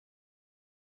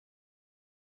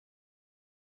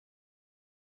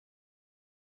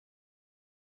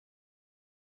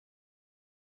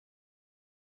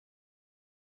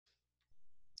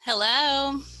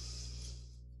Hello.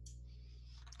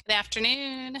 Good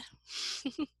afternoon.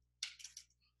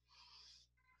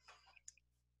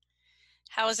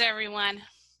 How is everyone?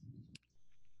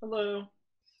 Hello.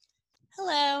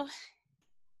 Hello.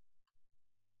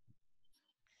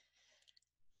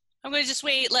 I'm going to just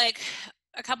wait like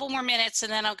a couple more minutes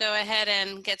and then I'll go ahead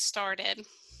and get started.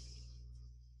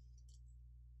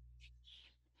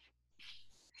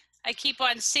 I keep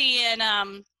on seeing,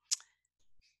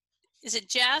 is it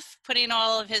Jeff putting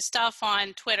all of his stuff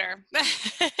on Twitter?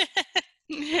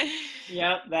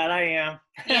 Yep, that I am.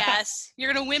 Yes,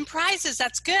 you're going to win prizes.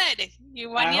 That's good. You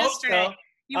won I hope yesterday. so.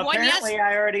 You won Apparently,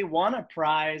 I already won a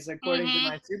prize according to Mm-hmm.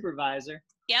 my supervisor.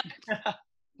 Yep.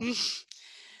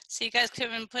 So you guys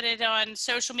can put it on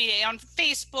social media, on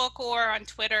Facebook or on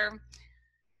Twitter.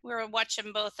 We were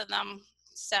watching both of them.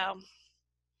 So,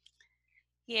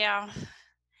 yeah.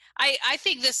 I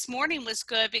think this morning was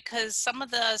good because some of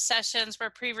the sessions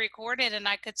were pre-recorded and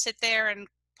I could sit there and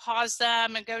pause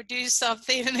them and go do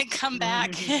something and then come back.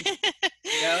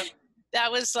 Yep.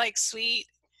 That was like sweet.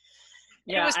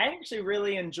 It Yeah, was, I actually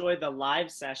really enjoy the live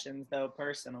sessions though,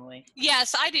 personally.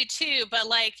 yes, I do too, but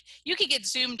like you could get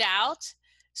zoomed out.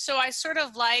 So I sort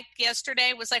of like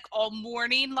yesterday was like all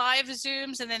morning live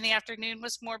Zooms and then the afternoon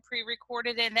was more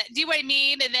pre-recorded and that, do you know what I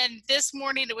mean? And then this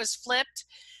morning it was flipped.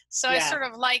 So I Yeah, sort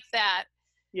of like that.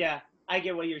 yeah, I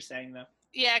get what you're saying though.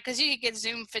 Yeah, because you could get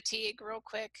Zoom fatigue real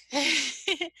quick.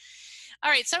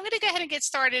 All right, so I'm going to go ahead and get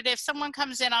started. If someone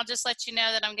comes in, I'll just let you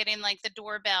know that I'm getting like the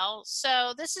doorbell.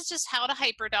 So this is just how to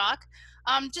Hyperdoc.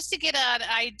 Just to get an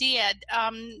idea,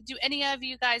 do any of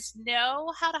you guys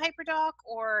know how to Hyperdoc,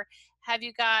 or have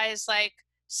you guys like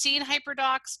seen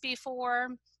Hyperdocs before?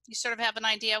 You sort of have an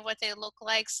idea of what they look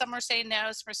like. Some are saying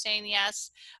no, some are saying yes.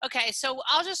 Okay, so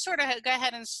I'll just sort of go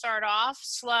ahead and start off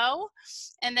slow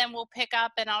and then we'll pick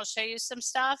up and I'll show you some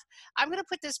stuff. I'm going to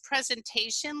put this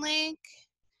presentation link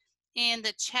in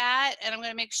the chat and I'm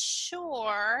going to make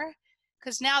sure,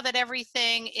 because now that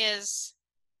everything is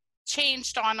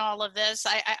changed on all of this,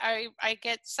 I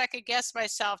get second guess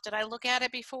myself. Did I look at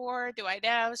it before? Do I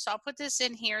know? So I'll put this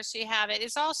in here so you have it.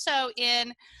 It's also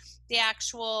in the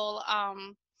actual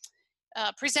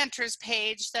presenters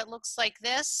page that looks like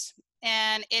this.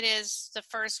 And it is the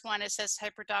first one. It says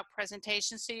Hyperdoc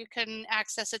presentation, so you can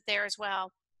access it there as well.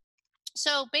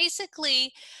 So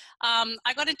basically,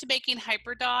 I got into making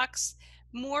Hyperdocs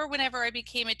more whenever I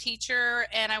became a teacher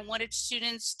and I wanted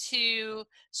students to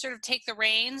sort of take the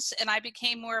reins, and I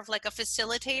became more of like a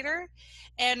facilitator.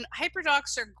 And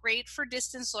Hyperdocs are great for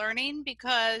distance learning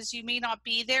because you may not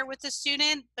be there with the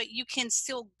student, but you can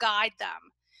still guide them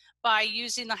by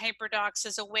using the Hyperdocs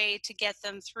as a way to get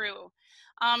them through.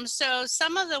 So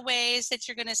some of the ways that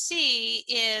you're going to see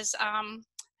is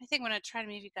I think I'm going to try to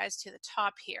move you guys to the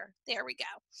top here. There we go.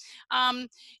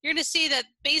 You're going to see that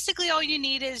basically all you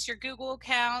need is your Google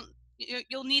account.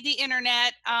 You'll need the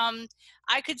internet.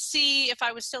 I could see if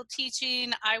I was still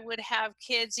teaching, I would have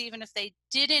kids, even if they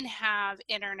didn't have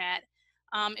internet.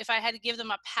 If I had to give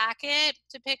them a packet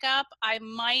to pick up, I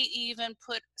might even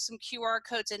put some QR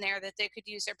codes in there that they could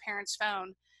use their parents'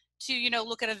 phone to, you know,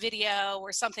 look at a video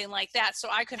or something like that. So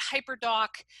I could Hyperdoc,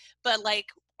 but like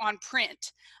on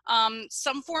print,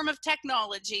 some form of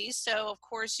technology. So of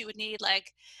course you would need like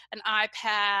an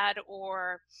iPad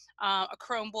or a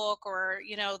Chromebook, or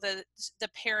you know, the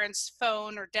parent's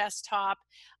phone or desktop.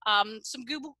 Some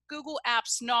Google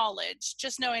Apps knowledge,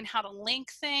 just knowing how to link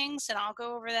things, and I'll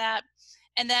go over that.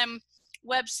 And then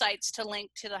websites to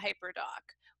link to the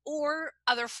Hyperdoc or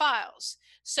other files.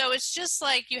 So it's just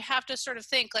like you have to sort of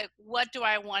think like, what do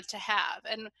I want to have?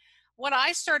 And what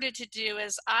I started to do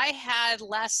is I had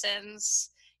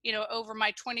lessons, you know, over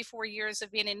my 24 years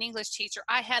of being an English teacher,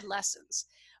 I had lessons.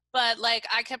 But like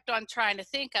I kept on trying to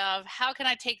think of how can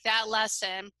I take that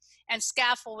lesson and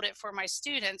scaffold it for my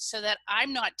students so that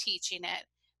I'm not teaching it,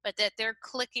 but that they're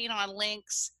clicking on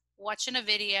links, watching a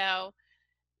video,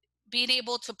 being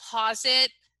able to pause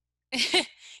it,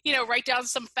 you know, write down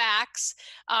some facts.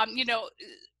 You know,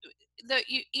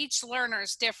 each learner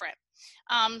is different.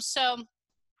 So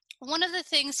one of the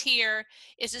things here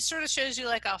is it sort of shows you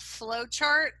like a flow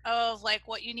chart of like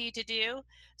what you need to do.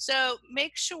 So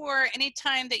make sure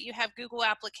anytime that you have Google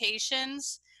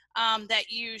applications that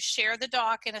you share the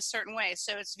doc in a certain way.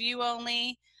 So it's view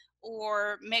only,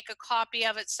 or make a copy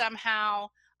of it somehow,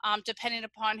 depending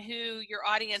upon who your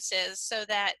audience is, so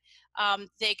that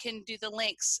they can do the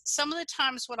links. Some of the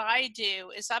times what I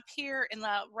do is up here in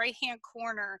the right hand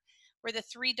corner where the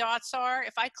three dots are,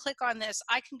 if I click on this,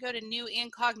 I can go to new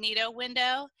incognito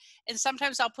window, and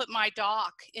sometimes I'll put my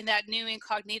doc in that new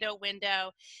incognito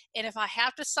window. And if I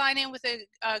have to sign in with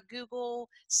a Google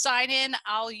sign in,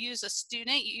 I'll use a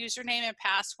student username and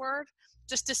password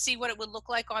just to see what it would look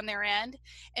like on their end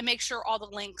and make sure all the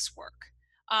links work.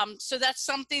 So that's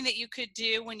something that you could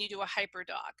do when you do a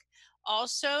Hyperdoc.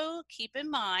 Also, keep in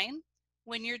mind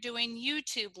when you're doing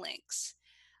YouTube links,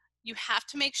 you have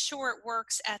to make sure it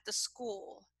works at the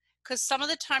school, because some of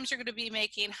the times you're going to be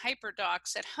making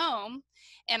hyperdocs at home,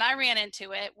 and I ran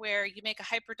into it where you make a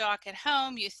hyperdoc at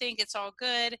home, you think it's all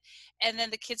good, and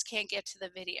then the kids can't get to the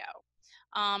video.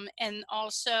 And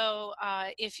also,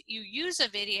 if you use a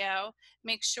video,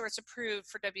 make sure it's approved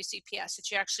for WCPS,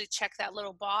 that you actually check that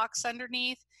little box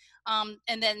underneath,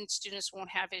 and then students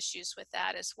won't have issues with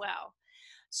that as well.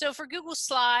 So for Google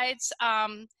Slides,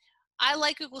 I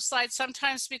like Google Slides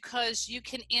sometimes because you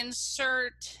can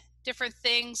insert different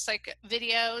things like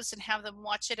videos and have them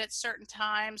watch it at certain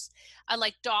times. I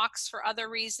like docs for other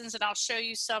reasons, and I'll show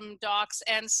you some docs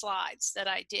and slides that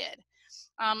I did.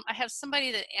 I have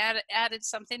somebody that added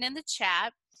something in the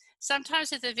chat.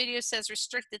 Sometimes if the video says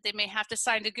restricted, they may have to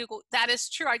sign to Google. That is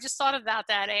true. I just thought about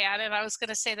that, Anne, and I was going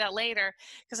to say that later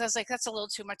because I was like, that's a little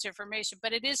too much information.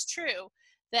 But it is true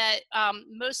that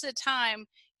most of the time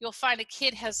you'll find a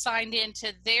kid has signed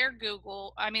into their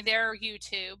their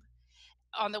YouTube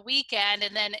on the weekend,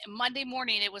 and then Monday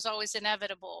morning it was always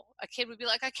inevitable. A kid would be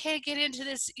like, I can't get into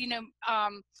this,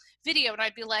 video, and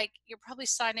I'd be like, you're probably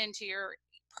signed into your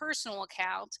personal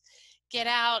account. Get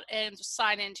out and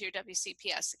sign into your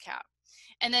WCPS account,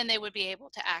 and then they would be able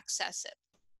to access it.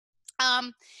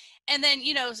 And then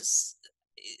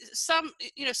some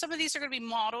of these are going to be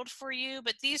modeled for you,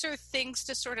 but these are things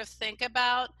to sort of think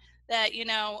about that you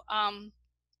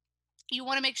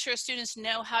want to make sure students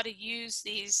know how to use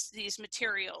these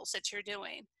materials that you're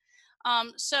doing.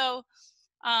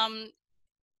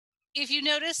 If you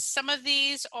notice, some of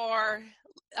these are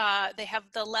they have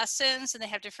the lessons and they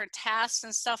have different tasks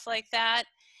and stuff like that.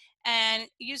 And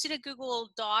using a Google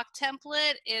Doc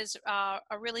template is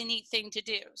a really neat thing to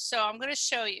do. So I'm going to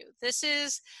show you. I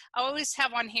always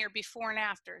have on here before and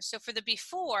after. So for the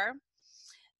before,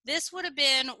 this would have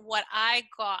been what I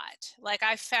got. Like,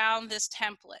 I found this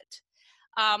template.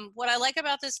 What I like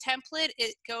about this template,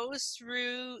 it goes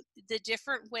through the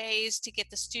different ways to get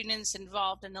the students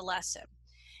involved in the lesson.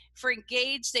 For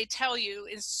engage, they tell you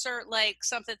insert like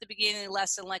something at the beginning of the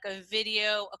lesson, like a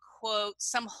video, a quote,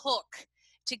 some hook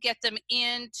to get them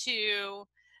into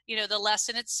the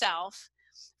lesson itself.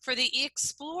 For the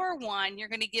explore one, you're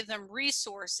going to give them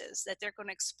resources that they're going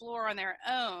to explore on their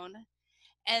own.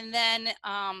 And then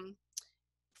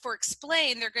for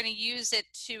explain, they're going to use it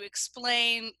to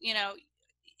explain,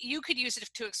 you could use it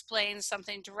to explain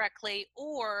something directly,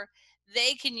 or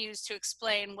they can use to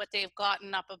explain what they've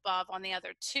gotten up above on the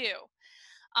other two.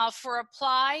 For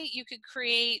apply, you could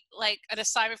create like an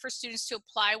assignment for students to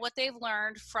apply what they've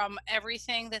learned from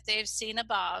everything that they've seen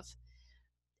above.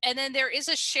 And then there is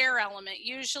a share element.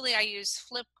 Usually I use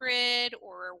Flipgrid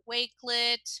or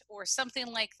Wakelet or something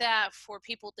like that for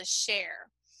people to share.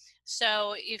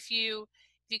 So if you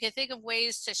can think of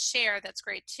ways to share, that's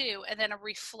great too. And then a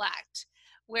reflect,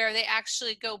 where they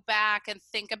actually go back and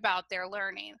think about their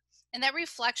learning. And that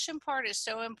reflection part is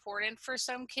so important for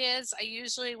some kids. I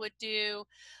usually would do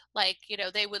like,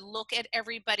 they would look at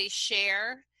everybody's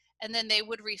share, and then they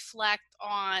would reflect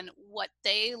on what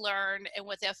they learned and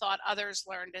what they thought others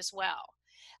learned as well.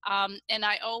 And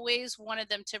I always wanted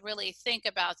them to really think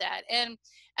about that. And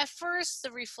at first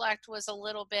the reflect was a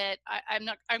little bit, I'm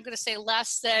going to say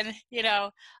less than,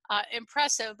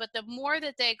 impressive, but the more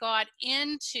that they got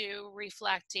into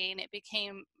reflecting, it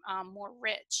became more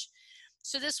rich.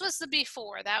 So this was the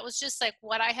before. That was just like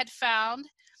what I had found.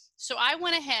 So I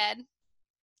went ahead,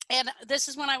 and this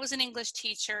is when I was an English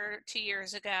teacher 2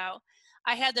 years ago.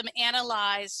 I had them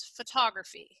analyze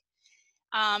photography.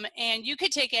 And you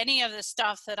could take any of the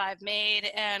stuff that I've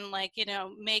made and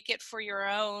make it for your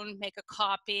own, make a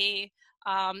copy,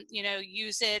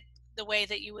 use it the way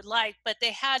that you would like, but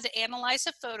they had to analyze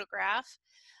a photograph.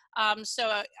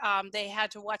 They had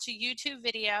to watch a YouTube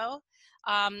video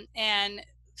and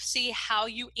see how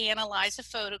you analyze a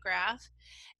photograph.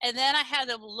 And then I had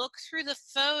them look through the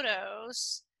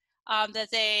photos that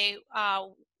they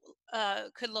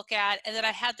could look at, and then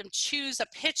I had them choose a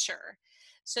picture.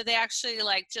 So they actually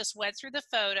just went through the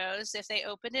photos. If they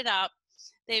opened it up,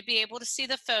 they'd be able to see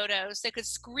the photos. They could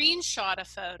screenshot a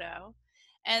photo.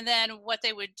 And then what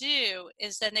they would do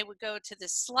is then they would go to the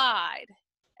slide,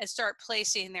 and start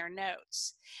placing their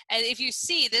notes. And if you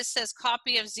see, this says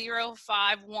copy of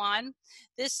 051.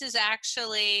 This is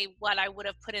actually what I would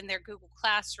have put in their Google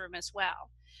Classroom as well.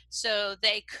 So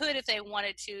they could, if they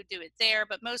wanted to, do it there,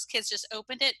 but most kids just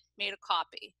opened it, made a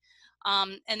copy,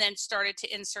 and then started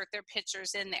to insert their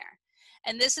pictures in there.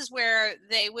 And this is where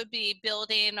they would be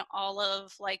building all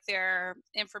of like their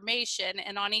information,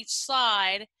 and on each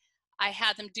slide, I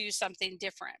had them do something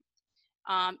different.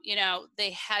 You know,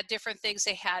 they had different things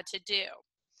they had to do.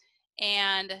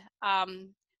 And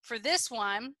for this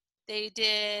one, they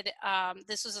did,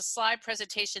 this was a slide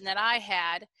presentation that I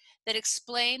had that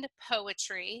explained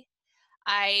poetry.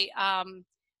 I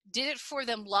did it for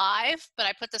them live, but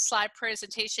I put the slide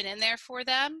presentation in there for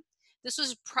them. This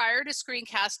was prior to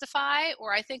Screencastify,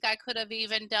 or I think I could have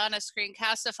even done a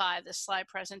Screencastify, this slide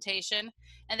presentation,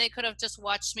 and they could have just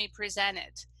watched me present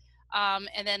it,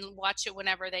 and then watch it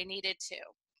whenever they needed to.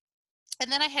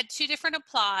 And then I had two different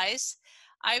applies.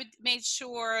 I made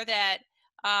sure that,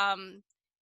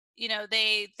 you know,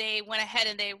 they went ahead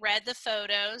and they read the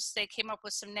photos. They came up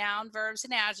with some noun, verbs,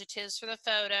 and adjectives for the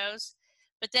photos.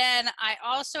 But then I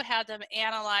also had them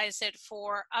analyze it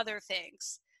for other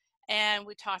things. And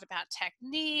we talked about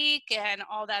technique and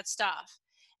all that stuff.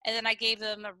 And then I gave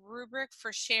them a rubric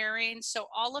for sharing. So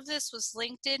all of this was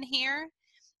linked in here.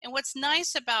 And what's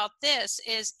nice about this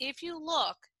is if you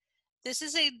look, this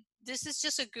is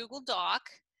just a Google Doc.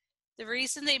 The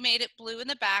reason they made it blue in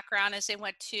the background is they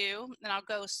went to, and I'll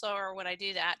go slower when I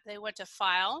do that, they went to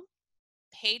File,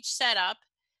 Page Setup,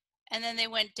 and then they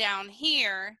went down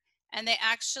here, and they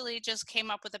actually just came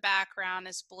up with the background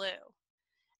as blue.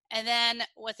 And then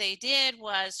what they did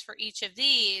was for each of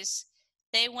these,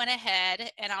 they went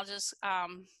ahead and I'll just,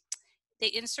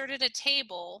 they inserted a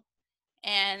table,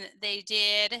 and they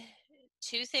did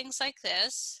two things like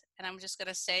this, and I'm just going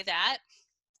to say that.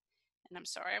 And I'm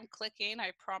sorry, I'm clicking.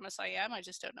 I promise I am. I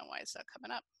just don't know why it's not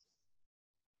coming up.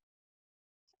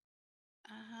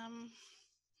 I'm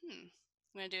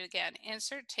going to do it again.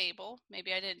 Insert table.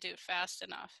 Maybe I didn't do it fast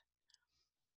enough.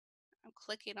 I'm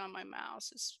clicking on my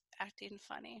mouse. It's acting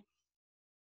funny.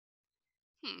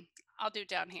 I'll do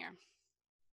down here.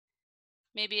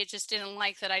 Maybe it just didn't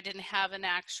like that I didn't have an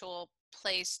actual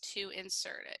place to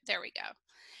insert it. There we go.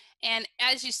 And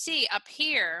as you see up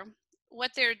here,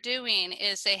 what they're doing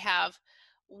is they have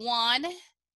one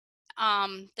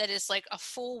that is like a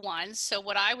full one. So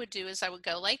what I would do is I would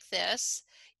go like this.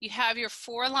 You have your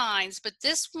 4 lines, but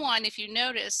this one, if you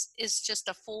notice, is just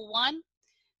a full one.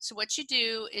 So what you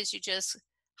do is you just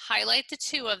highlight the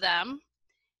 2 of them,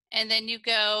 and then you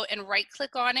go and right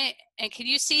click on it. And can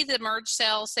you see the merge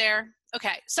cells there?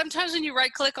 Okay, sometimes when you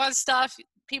right click on stuff,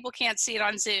 people can't see it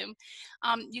on Zoom.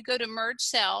 You go to merge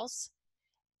cells,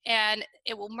 and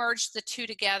it will merge the 2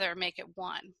 together and make it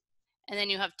 1. And then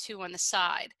you have 2 on the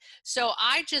side. So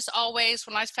I just always,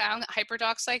 when I found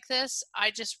Hyperdocs like this,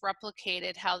 I just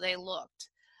replicated how they looked.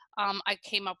 I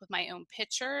came up with my own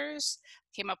pictures,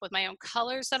 came up with my own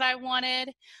colors that I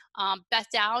wanted. Beth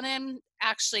Dowden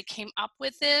actually came up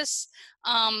with this,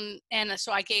 and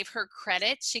so I gave her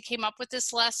credit. She came up with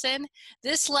this lesson.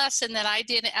 This lesson that I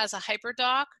did as a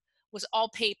Hyperdoc was all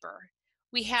paper.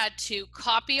 We had to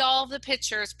copy all of the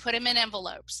pictures, put them in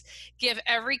envelopes, give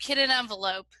every kid an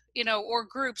envelope, you know, or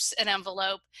groups an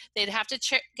envelope. They'd have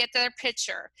to get their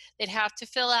picture. They'd have to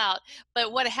fill out.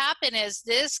 But what happened is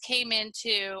this came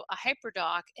into a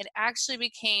Hyperdoc and actually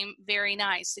became very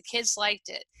nice. The kids liked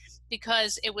it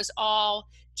because it was all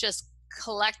just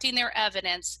collecting their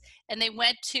evidence. And they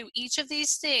went to each of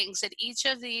these things and each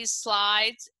of these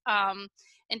slides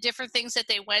and different things that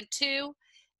they went to.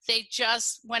 They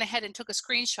just went ahead and took a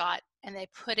screenshot and they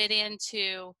put it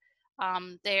into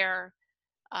their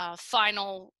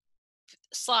final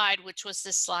slide, which was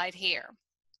this slide here.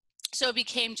 So it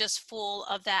became just full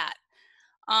of that.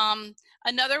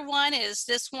 Another one is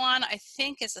this one, I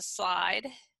think is a slide.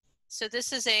 So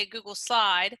this is a Google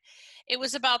slide. It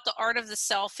was about the art of the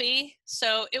selfie.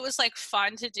 So it was like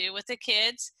fun to do with the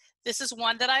kids. This is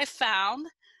one that I found.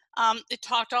 It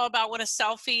talked all about what a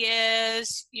selfie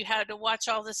is. You had to watch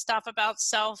all this stuff about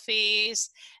selfies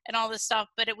and all this stuff,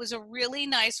 but it was a really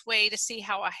nice way to see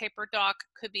how a Hyperdoc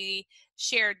could be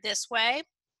shared this way.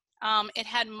 It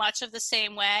had much of the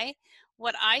same way.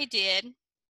 What I did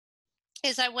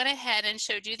is I went ahead and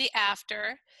showed you the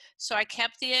after. So I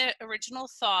kept the original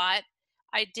thought.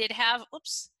 I did have,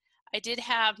 I did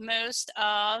have most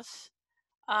of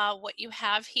what you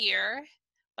have here,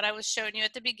 what I was showing you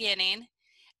at the beginning.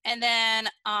 And then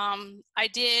I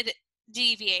did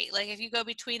deviate. Like if you go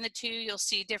between the 2, you'll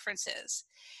see differences.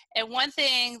 And one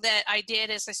thing that I did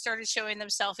is I started showing them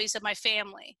selfies of my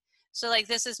family. So like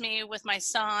this is me with my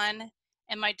son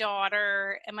and my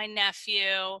daughter and my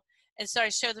nephew. And so I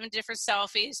showed them different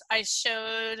selfies. I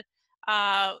showed,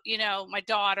 you know, my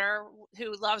daughter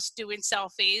who loves doing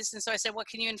selfies. And so I said, what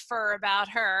can you infer about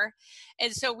her?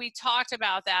 And so we talked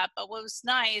about that. But what was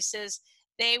nice is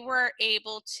they were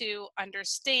able to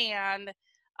understand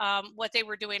what they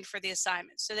were doing for the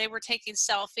assignment. So they were taking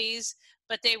selfies,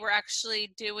 but they were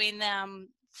actually doing them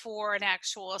for an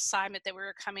actual assignment that we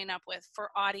were coming up with for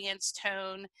audience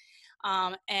tone,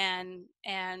 and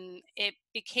it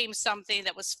became something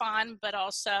that was fun, but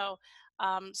also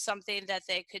something that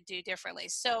they could do differently.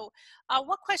 So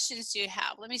what questions do you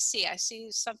have? Let me see. I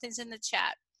see something's in the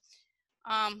chat.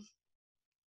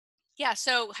 Yeah,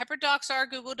 so Hyperdocs are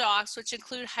Google Docs, which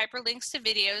include hyperlinks to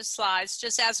videos, slides,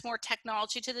 just adds more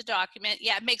technology to the document.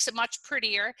 Yeah, it makes it much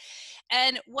prettier.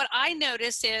 And what I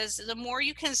notice is the more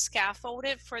you can scaffold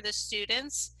it for the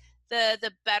students,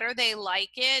 the better they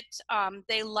like it.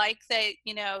 They like that,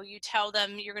 you know, you tell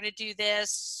them you're going to do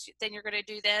this, then you're going to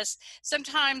do this.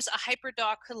 Sometimes a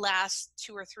hyperdoc could last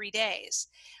 2 or 3 days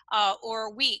or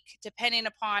a week, depending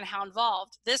upon how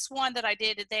involved. This one that I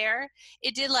did there,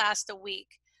 it did last a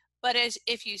week. But as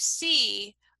if you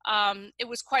see, it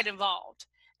was quite involved.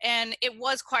 And it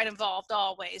was quite involved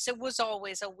always. It was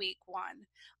always a week one.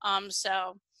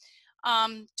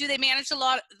 Do they manage a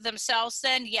lot themselves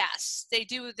then? Yes, they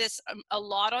do this a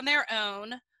lot on their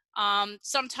own.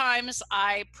 Sometimes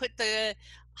I put the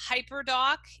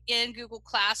Hyperdoc in Google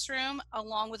Classroom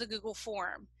along with a Google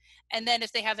form. And then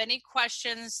if they have any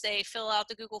questions, they fill out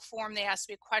the Google form, they ask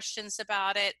me questions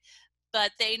about it,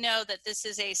 but they know that this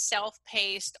is a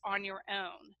self-paced on your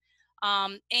own.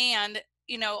 And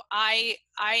you know, I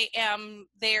am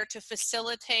there to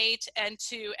facilitate and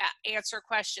to answer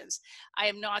questions. I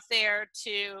am not there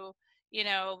to, you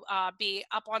know, be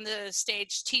up on the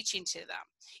stage teaching to them.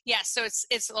 Yes, so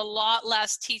it's a lot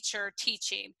less teacher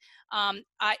teaching.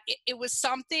 It was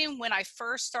something when I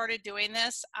first started doing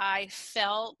this, I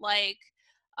felt like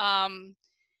I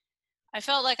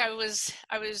was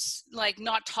like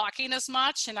not talking as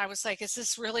much, and I was like, is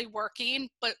this really working?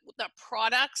 But the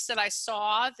products that I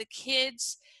saw, the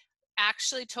kids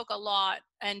actually took a lot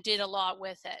and did a lot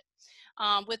with it.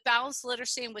 With balanced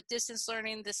literacy and with distance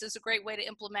learning, this is a great way to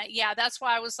implement. Yeah, that's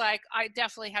why I was like, I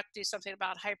definitely have to do something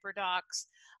about Hyperdocs,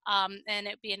 and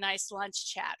it'd be a nice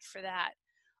lunch chat for that.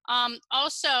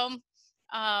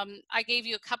 I gave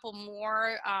you a couple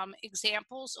more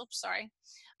examples. Oops, sorry.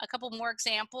 A couple more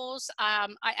examples. I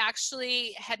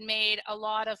actually had made a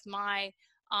lot of my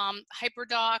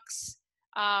Hyperdocs,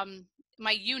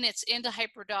 my units into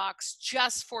Hyperdocs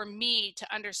just for me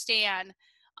to understand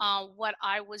what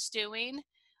I was doing.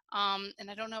 And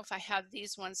I don't know if I have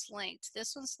these ones linked.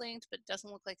 This one's linked, but it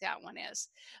doesn't look like that one is.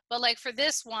 But like for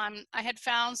this one, I had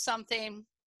found something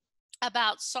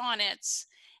about sonnets,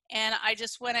 and I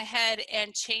just went ahead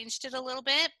and changed it a little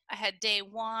bit. I had day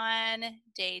 1,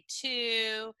 day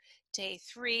 2, day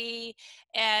 3,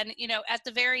 and you know, at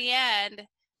the very end,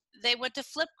 they went to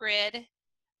Flipgrid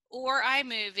or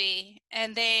iMovie,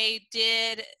 and they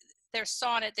did their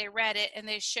sonnet, they read it, and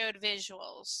they showed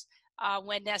visuals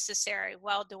when necessary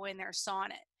while doing their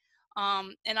sonnet.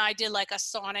 And I did like a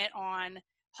sonnet on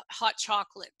hot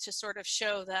chocolate to sort of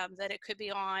show them that it could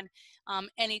be on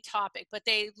any topic, but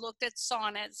they looked at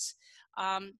sonnets,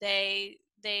 they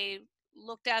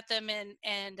looked at them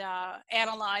and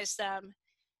analyzed them,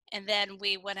 and then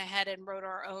we went ahead and wrote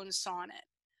our own sonnet.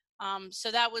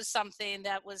 So that was something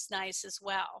that was nice as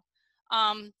well.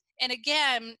 And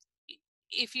again,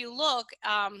 if you look,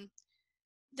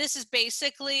 this is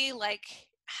basically like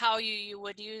how you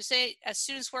would use it. As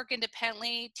students work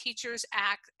independently, teachers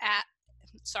acts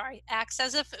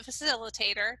as a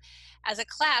facilitator. As a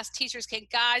class, teachers can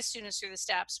guide students through the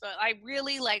steps, but I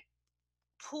really like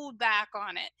pulled back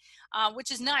on it, which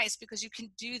is nice because you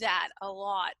can do that a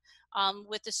lot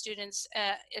with the students,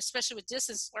 especially with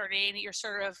distance learning. You're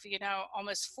sort of, you know,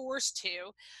 almost forced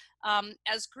to.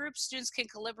 As groups, students can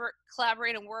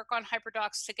collaborate and work on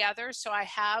Hyperdocs together. So I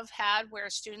have had where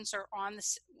students are on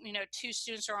this, you know, 2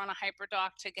 students are on a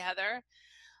Hyperdoc together.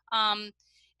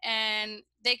 And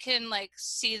they can like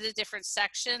see the different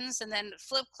sections, and then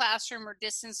flipped classroom or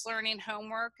distance learning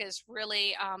homework is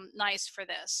really nice for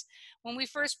this. When we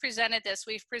first presented this,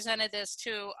 we've presented this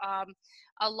to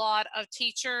a lot of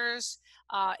teachers.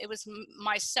 It was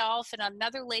myself and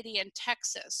another lady in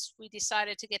Texas. We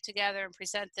decided to get together and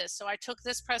present this. So I took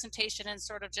this presentation and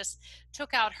sort of just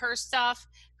took out her stuff,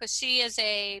 because she is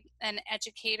an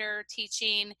educator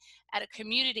teaching at a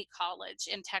community college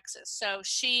in Texas. So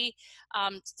she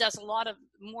does a lot of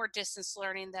more distance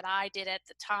learning than I did at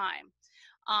the time.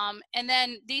 And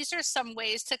then these are some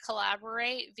ways to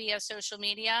collaborate via social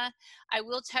media. I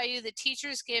will tell you the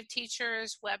Teachers Give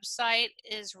Teachers website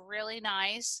is really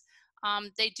nice.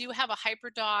 They do have a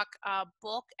Hyperdoc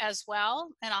book as well,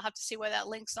 and I'll have to see why that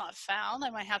link's not found. I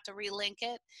might have to relink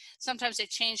it. Sometimes they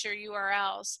change their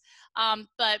URLs.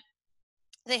 But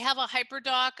they have a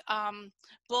Hyperdoc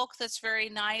book that's very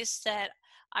nice that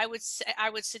I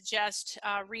would suggest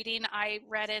reading. I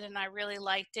read it and I really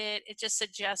liked it. It just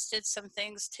suggested some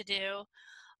things to do.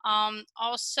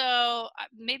 Also,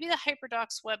 maybe the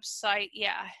Hyperdocs website,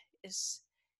 yeah, is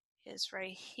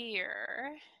right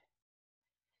here.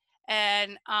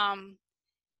 And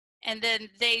then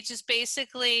they just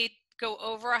basically go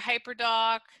over a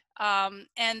Hyperdoc,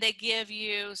 and they give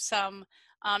you some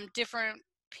different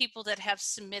people that have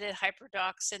submitted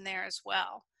Hyperdocs in there as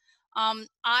well.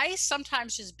 I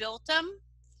sometimes just built them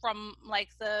from like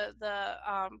the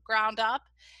ground up,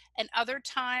 and other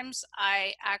times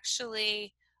I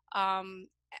actually found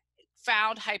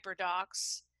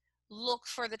Hyperdocs, looked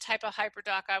for the type of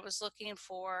Hyperdoc I was looking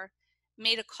for,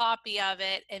 made a copy of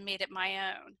it, and made it my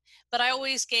own. But I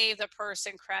always gave the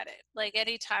person credit, like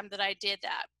anytime that I did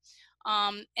that.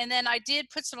 And then I did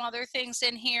put some other things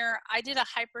in here. I did a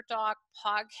Hyperdoc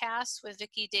podcast with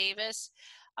Vicki Davis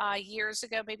years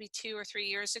ago, maybe 2 or 3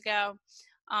 years ago.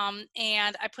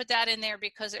 And I put that in there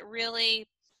because it really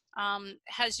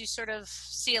has you sort of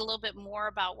see a little bit more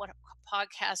about what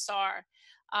podcasts are.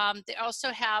 They also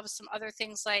have some other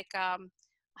things like a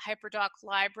Hyperdoc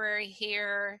library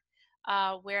here,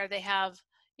 where they have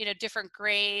different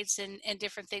grades and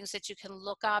different things that you can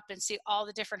look up and see all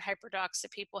the different Hyperdocs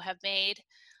that people have made.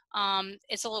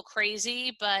 It's a little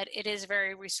crazy, but it is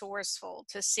very resourceful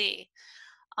to see.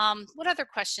 What other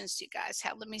questions do you guys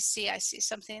have? Let me see. I see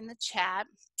something in the chat.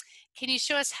 Can you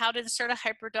show us how to insert a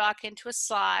Hyperdoc into a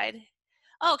slide?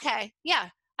 Okay, yeah,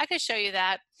 I could show you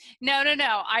that. No,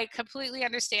 I completely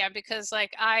understand, because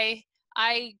like I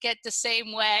get the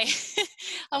same way.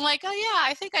 I'm like, oh yeah,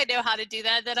 I think I know how to do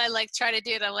that. Then I like try to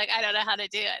do it. I'm like, I don't know how to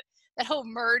do it. That whole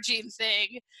merging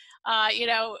thing,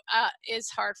 is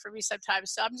hard for me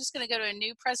sometimes. So I'm just going to go to a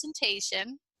new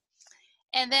presentation.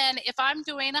 And then if I'm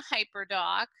doing a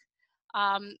Hyperdoc,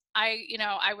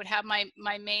 I would have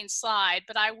my main slide,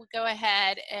 but I would go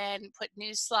ahead and put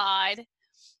new slide.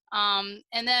 And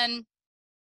then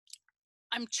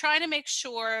I'm trying to make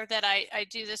sure that I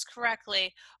do this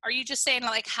correctly. Are you just saying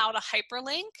like how to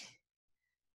hyperlink?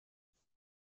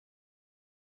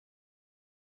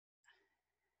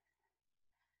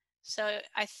 So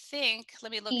I think,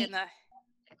 let me look in the,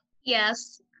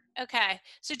 Yes. okay,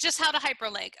 so just how to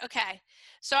hyperlink. Okay,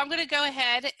 so I'm going to go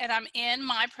ahead and I'm in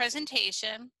my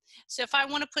presentation. So if I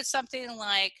want to put something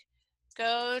like,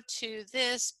 go to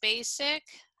this basic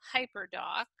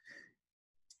Hyperdoc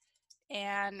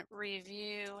and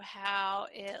review how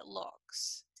it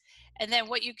looks. And then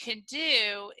what you can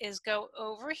do is go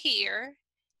over here.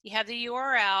 You have the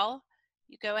URL.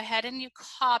 You go ahead and you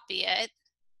copy it.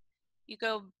 You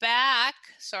go back,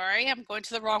 sorry, I'm going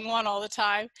to the wrong one all the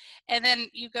time. And then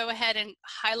you go ahead and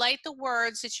highlight the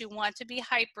words that you want to be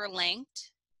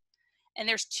hyperlinked. And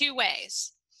there's 2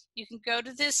 ways. You can go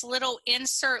to this little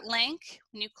insert link.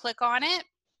 When you click on it,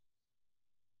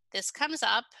 this comes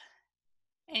up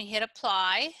and you hit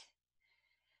apply.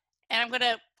 And I'm going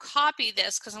to copy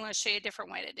this because I'm going to show you a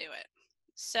different way to do it.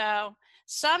 So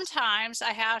sometimes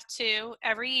I have to,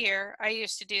 every year, I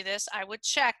used to do this, I would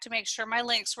check to make sure my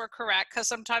links were correct, because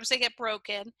sometimes they get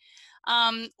broken,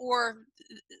 or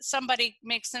somebody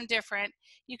makes them different.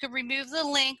 You can remove the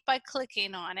link by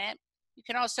clicking on it. You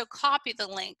can also copy the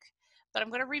link, but I'm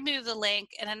going to remove the link.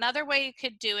 And another way you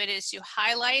could do it is you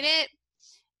highlight it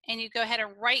and you go ahead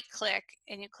and right click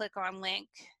and you click on link.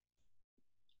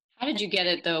 How did you get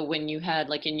it though when you had,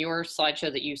 like in your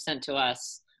slideshow that you sent to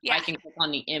us, Yeah. I can click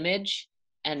on the image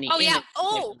and the oh image. yeah,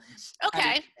 oh,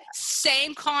 okay, do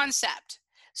same concept.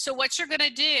 So what you're going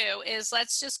to do is,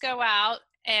 let's just go out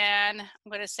and I'm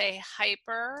going to say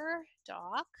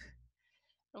Hyperdoc.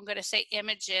 I'm going to say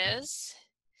images.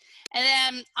 And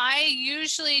then I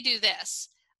usually do this.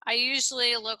 I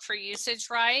usually look for usage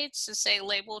rights to say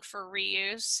labeled for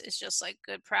reuse is just like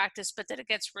good practice, but then it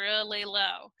gets really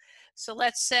low. So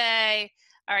let's say,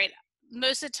 all right,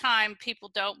 most of the time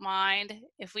people don't mind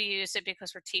if we use it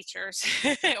because we're teachers.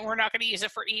 We're not going to use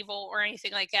it for evil or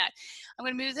anything like that. I'm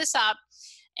going to move this up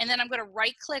and then I'm going to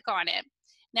right click on it.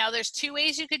 Now there's 2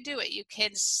 ways you could do it. You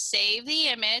can save the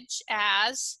image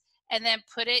as, and then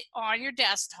put it on your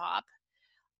desktop.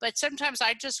 But sometimes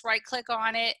I just right click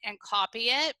on it and copy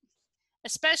it,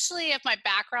 especially if my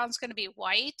background's going to be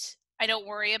white. I don't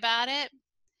worry about it.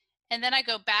 And then I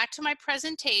go back to my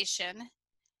presentation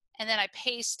and then I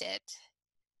paste it.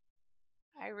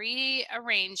 I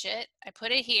rearrange it, I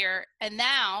put it here, and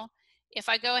now if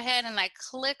I go ahead and I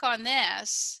click on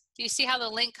this, do you see how the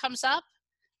link comes up?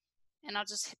 And I'll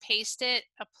just paste it,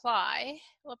 apply.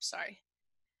 Oops, sorry.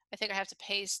 I think I have to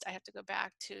paste, I have to go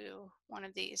back to one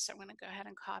of these. So I'm gonna go ahead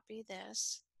and copy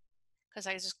this because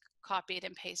I just copied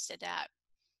and pasted that.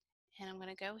 And I'm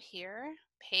gonna go here,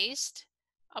 paste,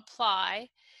 apply.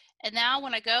 And now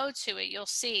when I go to it, you'll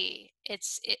see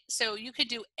so you could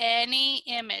do any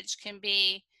image can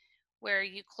be where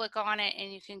you click on it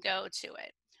and you can go to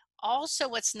it. Also,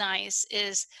 what's nice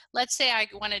is, let's say I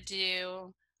want to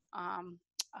do a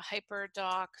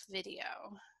Hyperdoc video.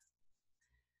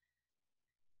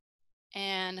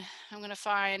 And I'm going to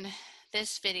find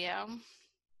this video.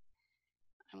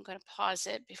 I'm going to pause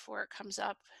it before it comes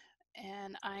up.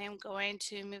 And I am going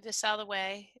to move this out of the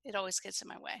way. It always gets in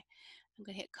my way. I'm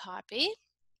going to hit copy.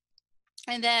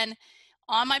 And then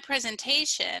on my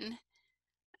presentation,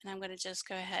 and I'm going to just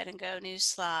go ahead and go new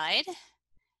slide.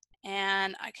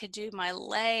 And I could do my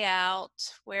layout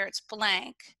where it's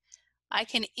blank. I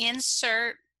can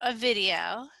insert a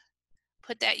video,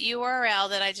 put that URL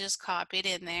that I just copied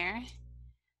in there.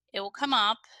 It will come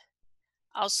up.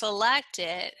 I'll select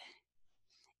it,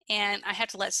 and I have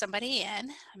to let somebody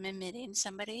in. I'm admitting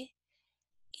somebody.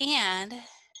 And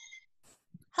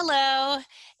hello.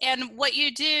 And what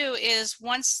you do is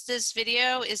once this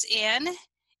video is in,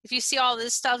 if you see all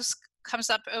this stuff comes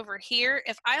up over here,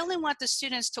 if I only want the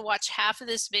students to watch half of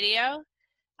this video,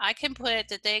 I can put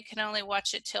that they can only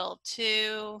watch it till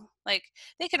 2, like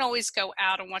they can always go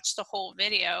out and watch the whole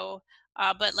video,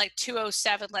 but like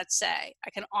 2:07, let's say. I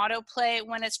can autoplay it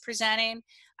when it's presenting.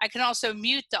 I can also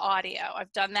mute the audio.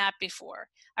 I've done that before.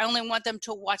 I only want them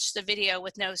to watch the video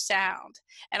with no sound.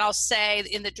 And I'll say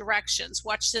in the directions,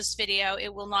 watch this video,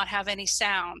 it will not have any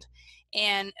sound,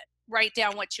 and write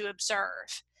down what you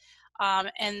observe.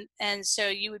 And so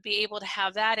you would be able to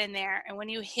have that in there. And when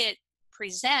you hit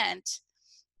present,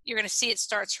 you're going to see it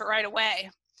starts right away.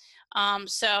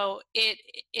 So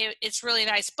it's really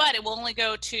nice, but it will only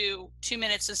go to 2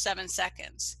 minutes and 7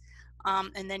 seconds.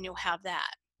 And then you'll have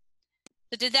that.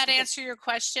 So did that answer your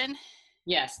question?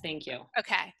 Yes, thank you.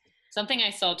 Okay. Something I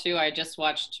saw too, I just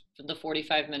watched the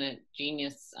 45-minute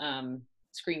Genius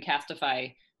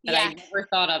Screencastify that I never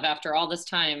thought of after all this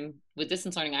time with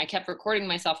distance learning. I kept recording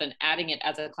myself and adding it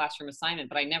as a classroom assignment,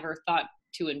 but I never thought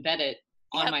to embed it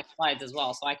on my slides as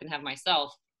well. So I can have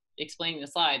myself explaining the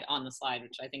slide on the slide,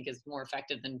 which I think is more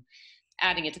effective than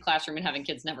adding it to classroom and having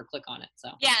kids never click on it. So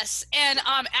yes, and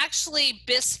actually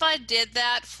BISFA did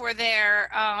that for their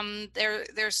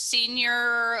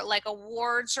senior like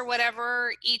awards or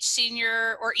whatever. Each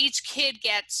senior or each kid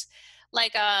gets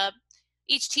like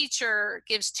each teacher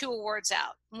gives 2 awards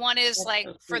out. One is that's like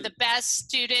so for the sweet. best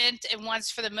student and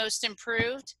one's for the most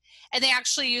improved. And they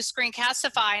actually used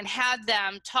Screencastify and had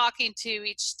them talking to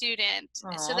each student.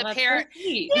 Aww, so the that's parent, so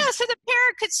sweet. yeah, so the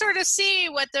parent could sort of see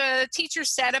what the teacher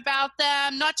said about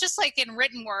them, not just like in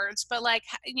written words, but like,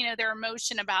 you know, their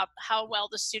emotion about how well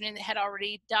the student had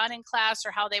already done in class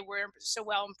or how they were so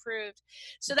well improved.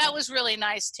 So that was really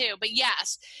nice too. But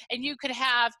yes, and you could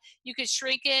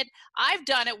shrink it. I've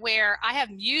done it where I have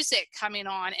music coming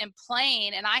on and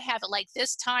playing, and I have it like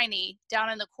this tiny down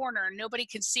in the corner and nobody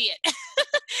can see it.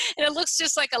 And it looks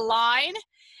just like a line,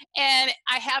 and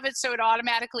I have it so it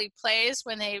automatically plays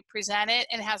when they present it,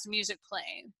 and it has music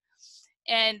playing,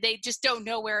 and they just don't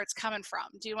know where it's coming from.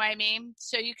 Do you know what I mean?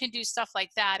 So you can do stuff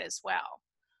like that as well.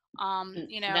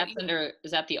 You know, that's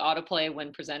is that the autoplay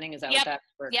when presenting? Is that yep, what that's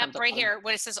where it yep, comes up right on? here,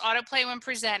 when it says autoplay when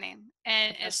presenting.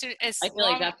 And as soon as I feel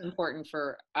like that's important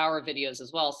for our videos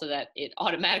as well, so that it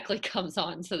automatically comes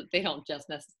on, so that they don't just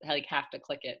necessarily have to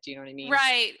click it. Do you know what I mean?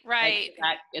 right.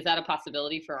 Like, is that a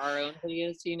possibility for our own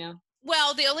videos? Do you know?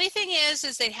 Well, the only thing is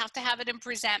they have to have it in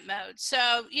present mode.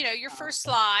 So, you know, your first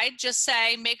slide, just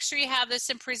say, make sure you have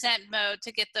this in present mode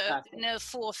to get the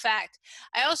full effect.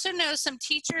 I also know some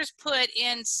teachers put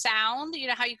in sound, you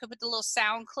know how you could put the little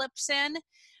sound clips in,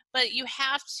 but you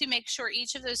have to make sure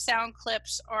each of those sound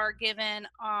clips are given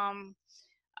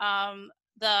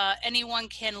the anyone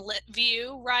can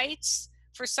view rights.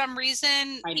 For some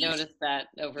reason, I noticed that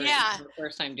over the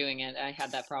first time doing it, I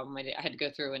had that problem. I had to go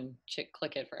through and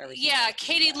click it for everything. Yeah,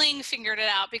 Katie Ling figured it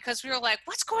out because we were like,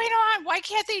 what's going on? Why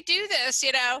can't they do this?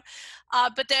 You know,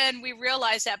 but then we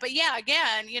realized that. But yeah,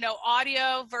 again, you know,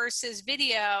 audio versus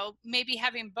video, maybe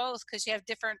having both because you have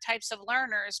different types of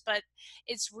learners, but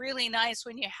it's really nice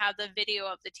when you have the video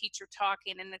of the teacher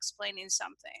talking and explaining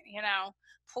something, you know,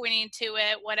 pointing to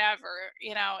it, whatever,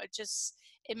 you know,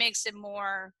 it makes it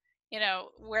more, you know,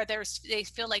 where they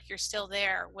feel like you're still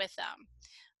there with them.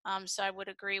 So I would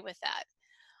agree with that.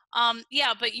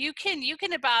 Yeah, but you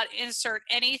can about insert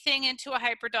anything into a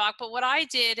hyperdoc. But what I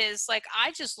did is like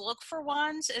I just looked for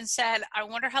ones and said, I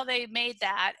wonder how they made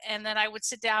that, and then I would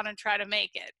sit down and try to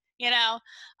make it.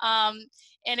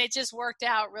 And it just worked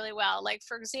out really well. Like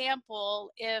for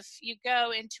example, if you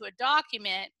go into a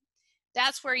document,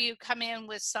 that's where you come in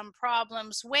with some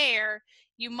problems where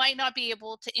you might not be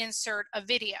able to insert a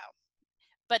video.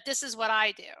 But this is what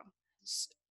I do.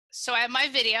 So I have my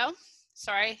video.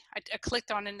 Sorry, I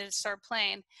clicked on it and it started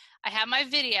playing. I have my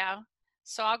video.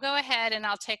 So I'll go ahead and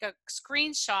I'll take a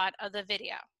screenshot of the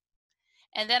video.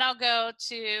 And then I'll go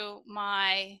to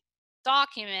my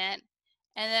document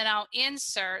and then I'll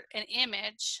insert an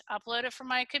image, upload it from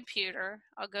my computer.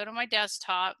 I'll go to my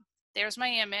desktop. There's my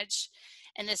image.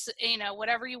 And this,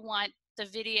 whatever you want, the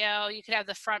video, you could have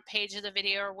the front page of the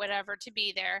video or whatever to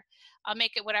be there. I'll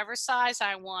make it whatever size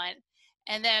I want.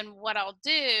 And then what I'll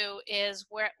do is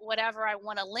whatever I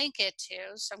want to link it to.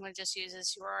 So I'm going to just use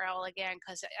this URL again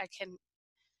because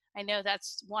I know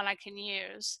that's one I can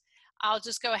use. I'll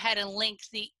just go ahead and link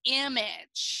the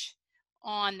image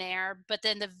on there, but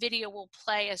then the video will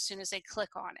play as soon as they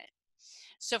click on it.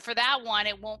 So for that one,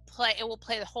 it won't play, it will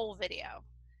play the whole video,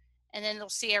 and then they'll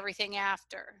see everything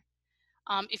after.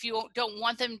 If you don't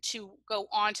want them to go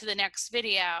on to the next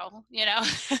video,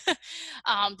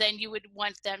 then you would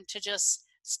want them to just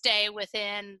stay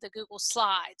within the Google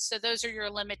Slides. So those are your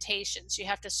limitations. You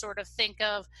have to sort of think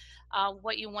of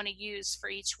what you want to use for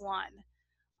each one.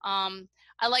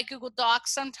 I like Google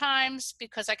Docs sometimes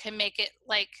because I can make it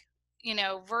like,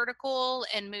 vertical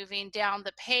and moving down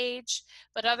the page.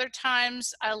 But other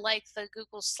times I like the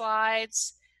Google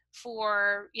Slides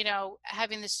for,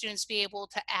 having the students be able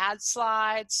to add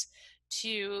slides,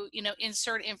 to,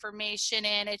 insert information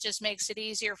in. It just makes it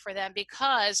easier for them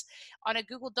because on a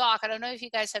Google Doc, I don't know if you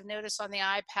guys have noticed on the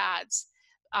iPads,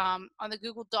 on the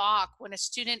Google Doc, when a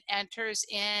student enters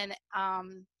in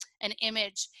an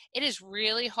image, it is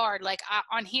really hard. Like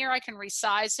on here, I can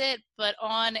resize it, but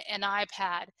on an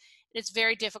iPad, it's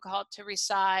very difficult to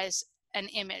resize an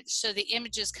image. So the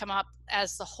images come up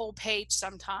as the whole page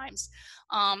sometimes.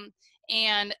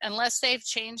 And unless they've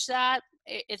changed that,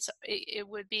 it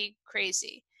would be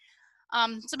crazy.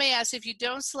 Somebody asked, if you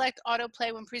don't select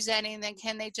autoplay when presenting, then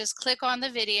can they just click on the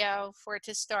video for it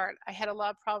to start? I had a lot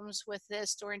of problems with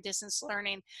this during distance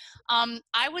learning.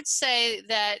 I would say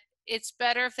that it's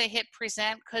better if they hit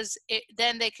present because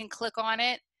then they can click on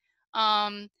it.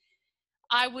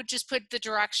 I would just put the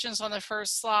directions on the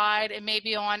first slide, and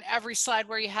maybe on every slide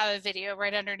where you have a video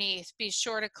right underneath, be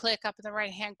sure to click up in the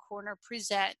right hand corner,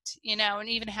 present, and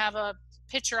even have a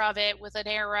picture of it with an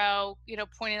arrow,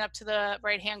 pointing up to the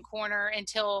right hand corner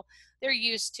until they're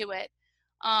used to it.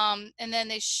 And then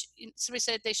somebody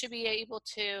said they should be able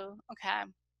to, okay.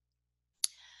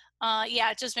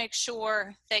 Yeah, just make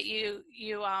sure that you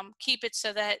keep it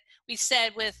so that we said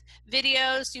with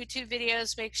videos, YouTube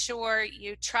videos, make sure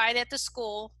you try it at the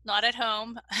school, not at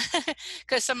home,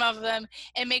 because some of them,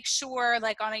 and make sure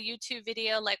like on a YouTube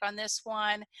video, like on this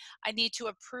one, I need to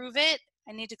approve it.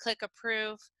 I need to click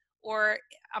approve, or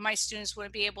my students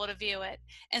wouldn't be able to view it.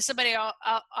 And somebody,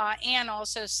 Ann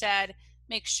also said,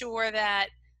 make sure that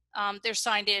they're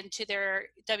signed in to their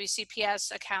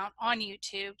WCPS account on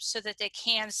YouTube so that they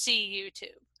can see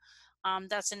YouTube.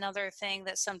 That's another thing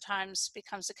that sometimes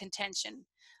becomes a contention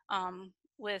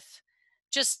with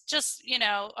just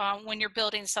when you're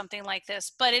building something like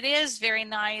this. But it is very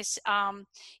nice.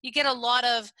 You get a lot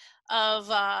of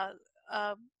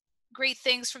great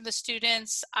things from the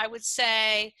students. I would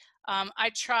say I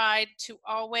tried to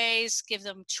always give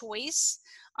them choice.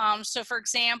 So for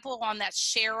example, on that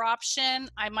share option,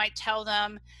 I might tell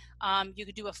them you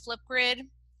could do a Flipgrid,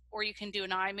 or you can do an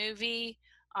iMovie.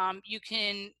 You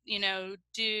can,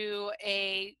 do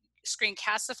a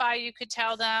Screencastify, you could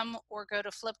tell them, or go to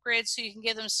Flipgrid. So you can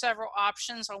give them several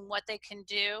options on what they can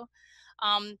do.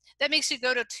 That makes you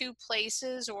go to two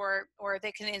places, or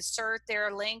they can insert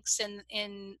their links in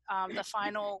the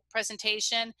final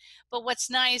presentation. But what's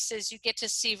nice is you get to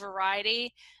see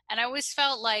variety. And I always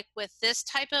felt like with this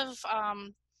type of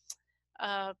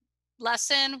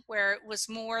lesson, where it was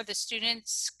more the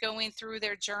students going through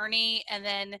their journey and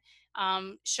then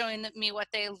showing me what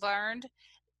they learned,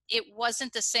 it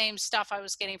wasn't the same stuff I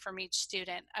was getting from each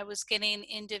student. I was getting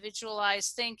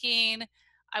individualized thinking.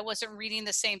 I wasn't reading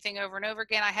the same thing over and over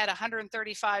again. I had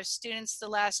 135 students the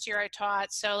last year I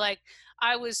taught. So like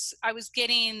I was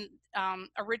getting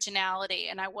originality,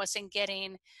 and I wasn't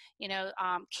getting,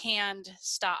 canned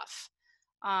stuff.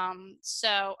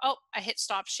 Oh, I hit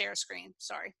stop share screen,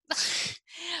 sorry.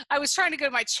 I was trying to go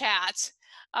to my chat.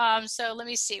 So let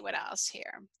me see what else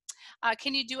here.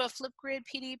 Can you do a Flipgrid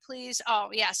PD, please? Oh,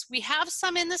 yes. We have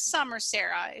some in the summer,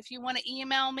 Sarah. If you want to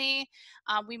email me,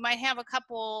 we might have a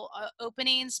couple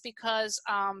openings because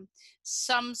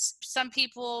some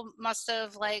people must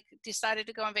have like decided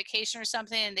to go on vacation or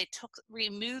something and they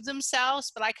removed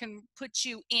themselves, but I can put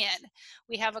you in.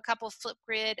 We have a couple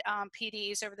Flipgrid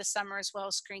PDs over the summer as well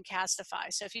as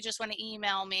Screencastify. So if you just want to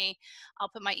email me, I'll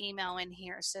put my email in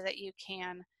here so that you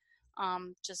can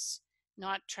just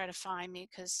not try to find me,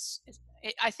 because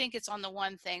I think it's on the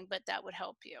one thing, but that would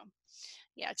help you.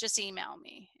 Yeah, just email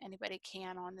me. Anybody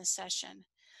can on this session.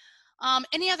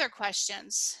 Any other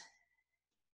questions?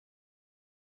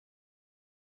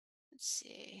 Let's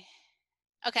see.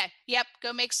 Okay, yep,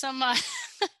 go make some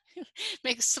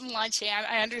make some lunch. Yeah,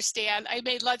 I understand. I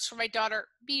made lunch for my daughter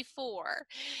before,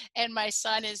 and my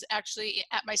son is actually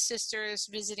at my sister's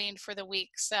visiting for the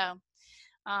week, so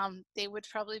they would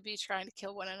probably be trying to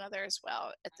kill one another as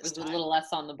well at this time. I was a little less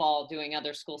on the ball doing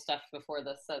other school stuff before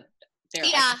this. So there,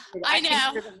 yeah, I know.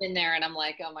 I hear them in there, and I'm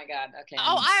like, oh my god, okay.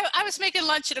 Oh, I was making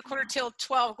lunch at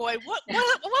 11:45, going, what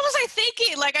was I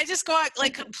thinking? Like I just got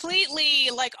like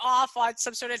completely like off on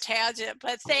some sort of tangent.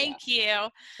 But thank you.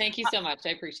 Thank you so much. I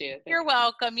appreciate it. You're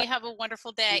welcome. You have a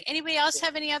wonderful day. Anybody else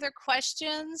have any other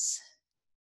questions?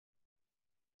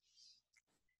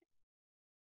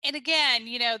 And again,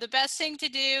 you know, the best thing to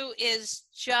do is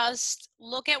just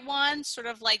look at one, sort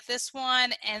of like this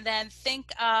one, and then think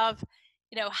of,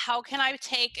 you know, how can I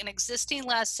take an existing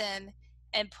lesson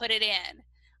and put it in?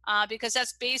 Because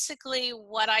that's basically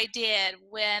what I did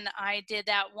when I did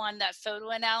that one, that photo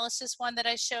analysis one that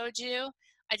I showed you.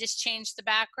 I just changed the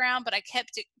background, but I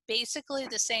kept it basically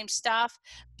the same stuff.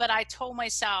 But I told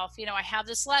myself, you know, I have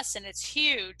this lesson. It's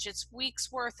huge. It's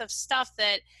weeks worth of stuff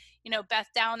that, you know, Beth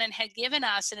Downen had given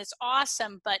us, and it's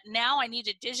awesome, but now I need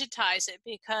to digitize it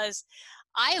because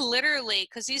I literally,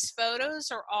 because these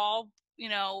photos are all, you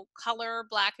know, color,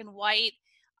 black and white,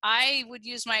 I would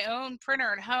use my own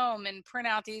printer at home and print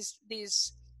out these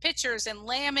pictures and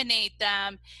laminate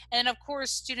them. And of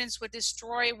course, students would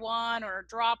destroy one or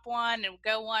drop one and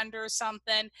go under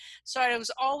something. So I was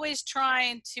always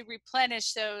trying to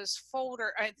replenish those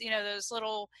you know, those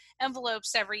little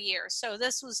envelopes every year. So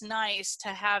this was nice to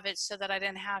have it so that I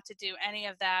didn't have to do any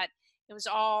of that. It was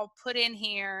all put in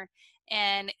here,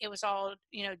 and it was all,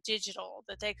 you know, digital,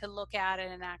 that they could look at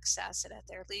it and access it at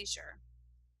their leisure.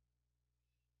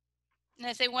 And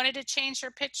if they wanted to change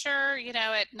their picture, you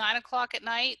know, at 9 o'clock at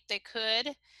night, they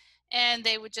could, and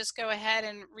they would just go ahead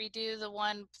and redo the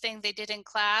one thing they did in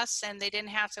class, and they didn't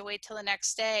have to wait till the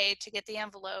next day to get the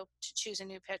envelope to choose a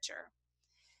new picture.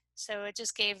 So it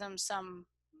just gave them some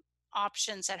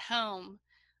options at home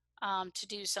to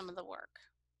do some of the work.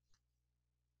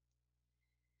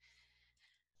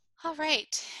 All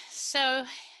right, so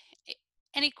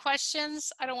any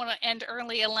questions? I don't want to end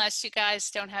early unless you guys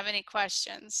don't have any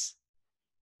questions.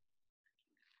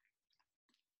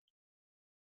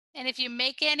 And if you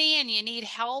make any and you need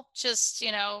help, just,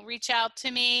 you know, reach out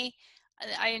to me.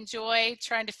 I enjoy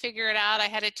trying to figure it out. I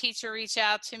had a teacher reach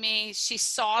out to me. She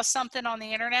saw something on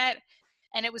the internet,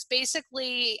 and it was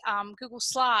basically Google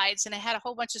Slides, and it had a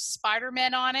whole bunch of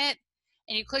Spider-Man on it.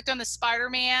 And you clicked on the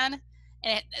Spider-Man,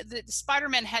 and the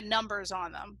Spider-Man had numbers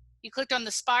on them. You clicked on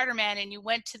the Spider-Man and you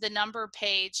went to the number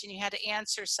page and you had to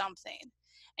answer something.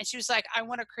 And she was like, I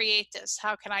want to create this.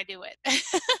 How can I do it?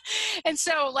 And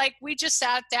so like we just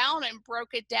sat down and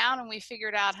broke it down, and we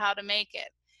figured out how to make it.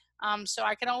 So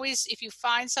I can always, if you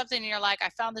find something and you're like, I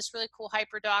found this really cool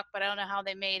Hyperdoc, but I don't know how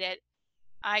they made it,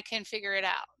 I can figure it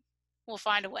out. We'll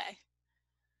find a way.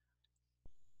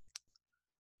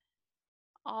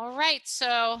 All right,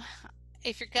 so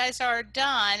if you guys are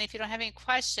done, if you don't have any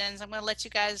questions, I'm going to let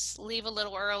you guys leave a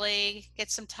little early, get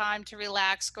some time to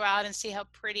relax, go out and see how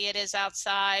pretty it is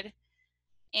outside.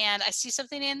 And I see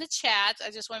something in the chat. I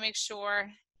just want to make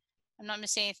sure I'm not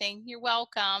missing anything. You're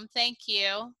welcome. Thank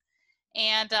you.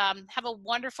 And have a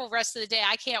wonderful rest of the day.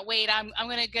 I can't wait. I'm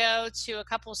going to go to a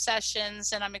couple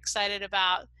sessions, and I'm excited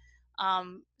about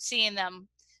seeing them.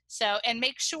 So, and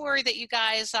make sure that you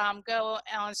guys go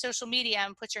on social media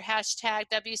and put your hashtag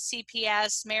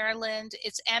WCPS Maryland.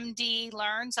 It's MD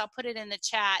Learns. I'll put it in the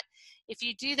chat. If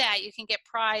you do that, you can get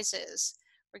prizes.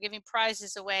 We're giving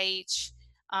prizes away each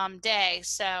day.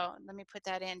 So let me put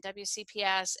that in,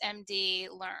 WCPS MD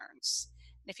Learns.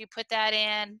 And if you put that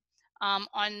in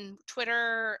on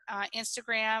Twitter,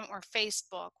 Instagram, or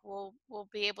Facebook, we'll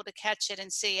be able to catch it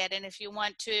and see it. And if you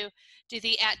want to do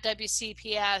the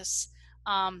 @WCPS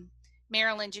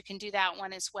Maryland, you can do that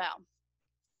one as well.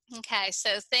 Okay,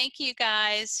 so thank you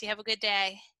guys. You have a good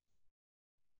day.